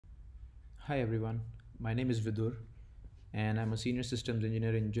Hi everyone, my name is Vidur and I'm a senior systems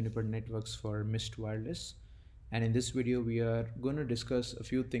engineer in Juniper Networks for Mist Wireless. And in this video, we are going to discuss a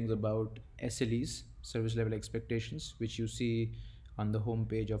few things about SLEs, service level expectations, which you see on the home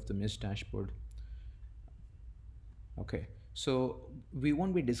page of the Mist dashboard. Okay, so we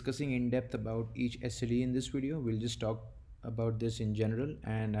won't be discussing in depth about each SLE in this video. We'll just talk about this in general,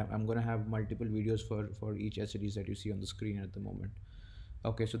 and I'm going to have multiple videos for each SLEs that you see on the screen at the moment.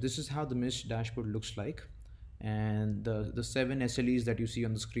 Okay, so this is how the Mist dashboard looks like. And the 7 SLEs that you see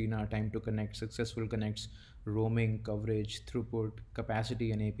on the screen are time to connect, successful connects, roaming, coverage, throughput,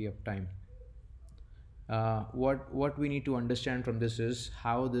 capacity, and AP uptime. What we need to understand from this is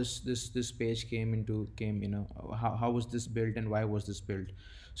how this page came, how was this built and why was this built.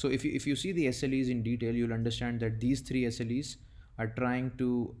 So if you see the SLEs in detail, you'll understand that these 3 SLEs are trying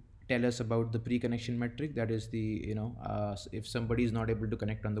to tell us about the pre-connection metric. That is if somebody is not able to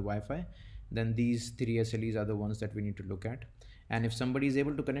connect on the Wi-Fi, then these 3 SLEs are the ones that we need to look at. And if somebody is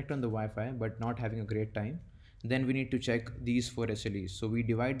able to connect on the Wi-Fi but not having a great time, then we need to check these 4 SLEs. So we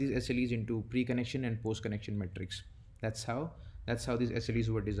divide these SLEs into pre-connection and post-connection metrics. That's how these SLEs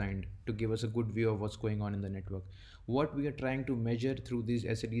were designed, to give us a good view of what's going on in the network. What we are trying to measure through these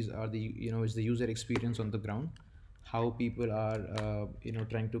SLEs are is the user experience on the ground, how people are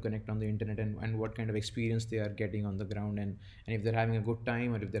trying to connect on the internet, and what kind of experience they are getting on the ground, and if they're having a good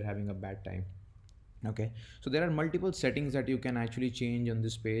time or if they're having a bad time. Okay, so there are multiple settings that you can actually change on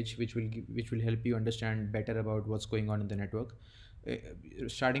this page, which will help you understand better about what's going on in the network.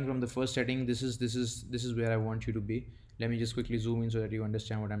 Starting from the first setting, this is where I want you to be. Let me just quickly zoom in so that you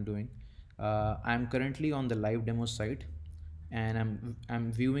understand what I'm doing. I'm currently on the live demo site, and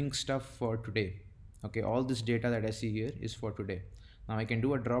I'm viewing stuff for today. Okay, all this data that I see here is for today. Now I can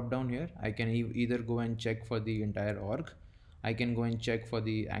do a drop down here. I can either go and check for the entire org. I can go and check for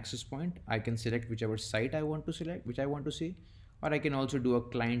the access point. I can select whichever site I want to select, which I want to see, or I can also do a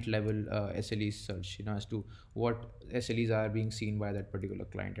client level SLE search, as to what SLEs are being seen by that particular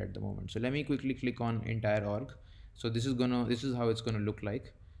client at the moment. So let me quickly click on entire org. So this is how it's gonna look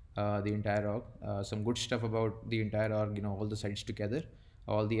like, the entire org. Some good stuff about the entire org, all the sites together,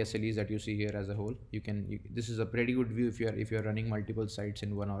 all the SLEs that you see here as a whole. This is a pretty good view if you're running multiple sites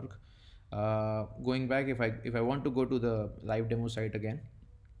in one org. Going back, if I want to go to the live demo site again,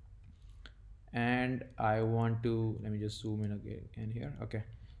 and I want to, let me just zoom in again here. Okay,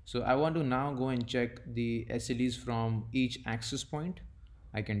 so I want to now go and check the SLEs from each access point.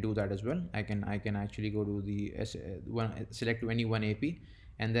 I can do that as well. I can actually go to the select any one AP,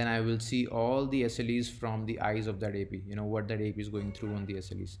 and then I will see all the SLEs from the eyes of that AP, what that AP is going through on the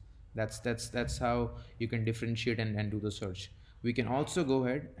SLEs. That's how you can differentiate and do the search. We can also go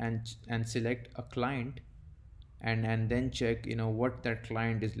ahead and select a client, and then check what that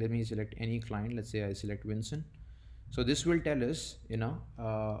client is. Let me select any client. Let's say I select Vincent. So this will tell us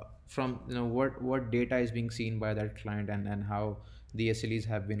from what data is being seen by that client, and how the SLEs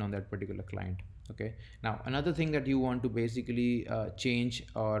have been on that particular client. Okay, now another thing that you want to basically change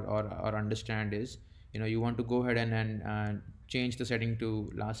or understand is, you want to go ahead and change the setting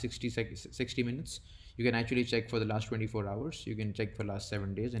to last 60 minutes. You can actually check for the last 24 hours. You can check for last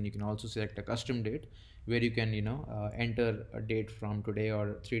 7 days, and you can also select a custom date where you can enter a date from today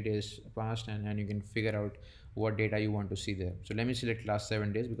or 3 days past, and you can figure out what data you want to see there. So let me select last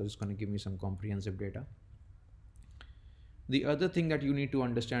 7 days because it's going to give me some comprehensive data. The other thing that you need to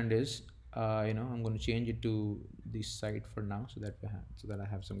understand is, I'm going to change it to this site for now, so that I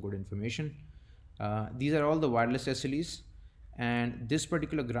have some good information. These are all the wireless SLEs, and this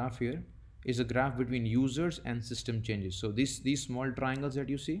particular graph here is a graph between users and system changes. So these small triangles that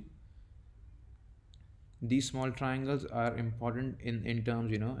you see, these small triangles are important in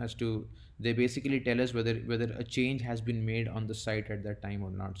terms, as to, they basically tell us whether a change has been made on the site at that time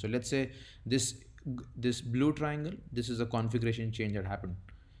or not. So let's say this blue triangle, this is a configuration change that happened,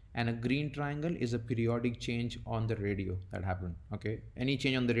 and a green triangle is a periodic change on the radio that happened. Okay, any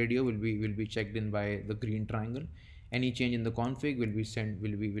change on the radio will be checked in by the green triangle. Any change in the config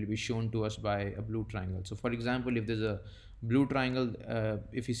will be shown to us by a blue triangle. So for example, if there's a blue triangle,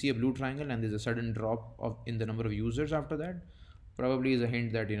 if you see a blue triangle and there's a sudden drop in the number of users after that, probably is a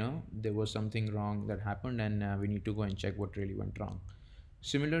hint that there was something wrong that happened, and we need to go and check what really went wrong.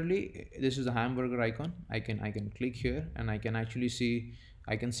 Similarly, this is a hamburger icon. I can click here, and I can actually see,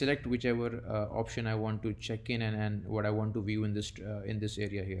 I can select whichever option I want to check in, and what I want to view in this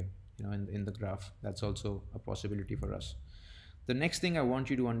area here, in the graph. That's also a possibility for us. The next thing I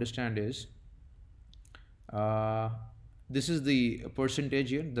want you to understand is, this is the percentage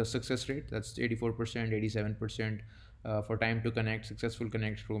here, the success rate. That's 84%, 87% for time to connect, successful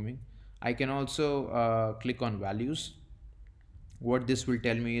connect, roaming. I can also click on values. What this will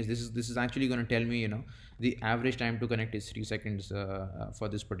tell me is this is actually going to tell me, the average time to connect is 3 seconds for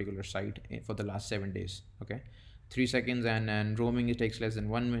this particular site for the last 7 days. Okay, 3 seconds, and roaming, it takes less than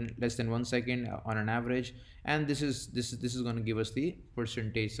 1 minute, less than 1 second on an average. And this is going to give us the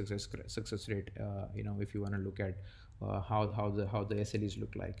percentage success rate, if you want to look at how the SLEs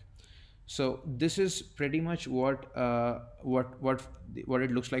look like. So this is pretty much what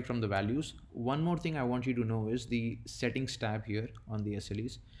it looks like from the values. One more thing I want you to know is the settings tab here on the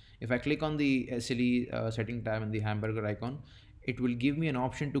SLEs. If I click on the SLE setting tab and the hamburger icon, it will give me an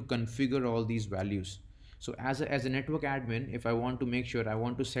option to configure all these values. So as a network admin, if I want to make sure, I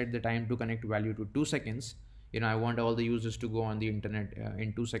want to set the time to connect value to 2 seconds, I want all the users to go on the internet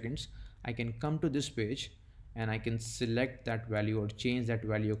in 2 seconds, I can come to this page and I can select that value or change that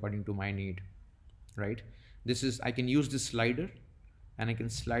value according to my need, right? I can use this slider and I can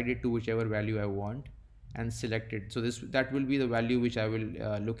slide it to whichever value I want and select it. So that will be the value which I will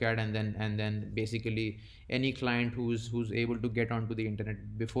look at, and then basically any client who's able to get onto the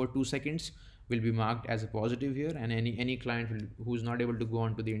internet before 2 seconds will be marked as a positive here, and any client who's not able to go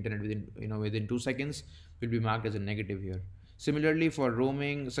onto the internet within 2 seconds will be marked as a negative here. Similarly, for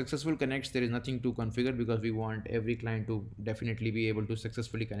roaming successful connects, there is nothing to configure because we want every client to definitely be able to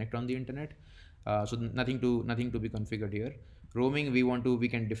successfully connect on the internet. So nothing to be configured here. Roaming, we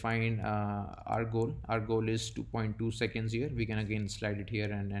can define our goal. Our goal is 2.2 seconds here. We can again slide it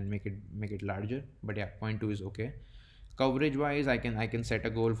here and make it larger. But yeah, 0.2 is okay. Coverage wise, I can set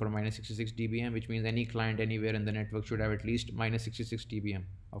a goal for -66 dBm, which means any client anywhere in the network should have at least -66 dBm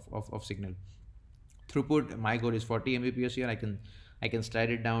of signal. Throughput, my goal is 40 Mbps here. I can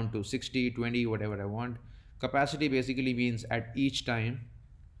slide it down to 60, 20, whatever I want. Capacity basically means at each time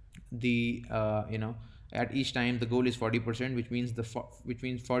the goal is 40%, which means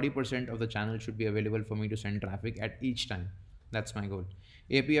 40% of the channel should be available for me to send traffic at each time. That's my goal.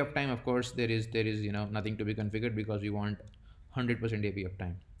 AP uptime, of course, there is nothing to be configured because we want 100% AP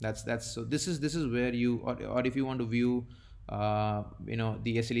uptime. So this is where you, or if you want to view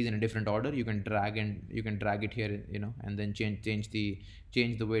the SLEs in a different order, you can drag it here, and then change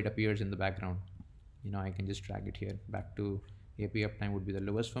the way it appears in the background. I can just drag it here back to AP uptime would be the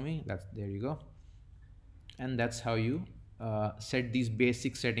lowest for me. There you go. And that's how you set these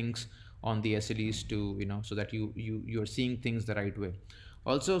basic settings on the SLEs to, so that you're seeing things the right way.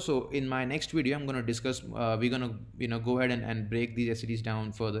 Also, so in my next video, I'm going to discuss, we're going to, go ahead and break these SLEs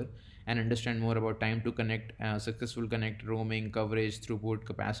down further and understand more about time to connect, successful connect, roaming, coverage, throughput,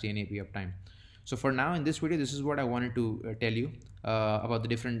 capacity, and AP uptime. So for now, in this video, this is what I wanted to tell you about the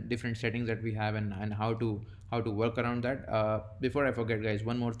different settings that we have and how to work around that. Before I forget, guys,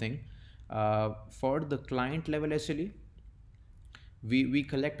 one more thing. For the client level SLE, we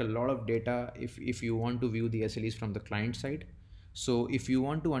collect a lot of data if you want to view the SLEs from the client side. So if you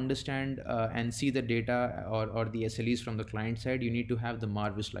want to understand and see the data or the SLEs from the client side, you need to have the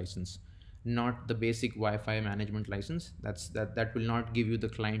Marvis license, not the basic Wi-Fi management license. That will not give you the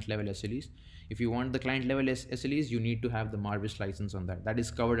client level SLEs. If you want the client level SLEs, you need to have the Marvis license on that. That is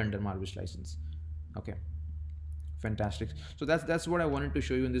covered under Marvis license. Okay, fantastic. So that's what I wanted to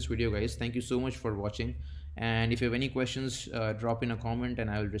show you in this video, guys. Thank you so much for watching. And if you have any questions, drop in a comment and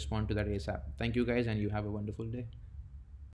I will respond to that ASAP. Thank you, guys, and you have a wonderful day.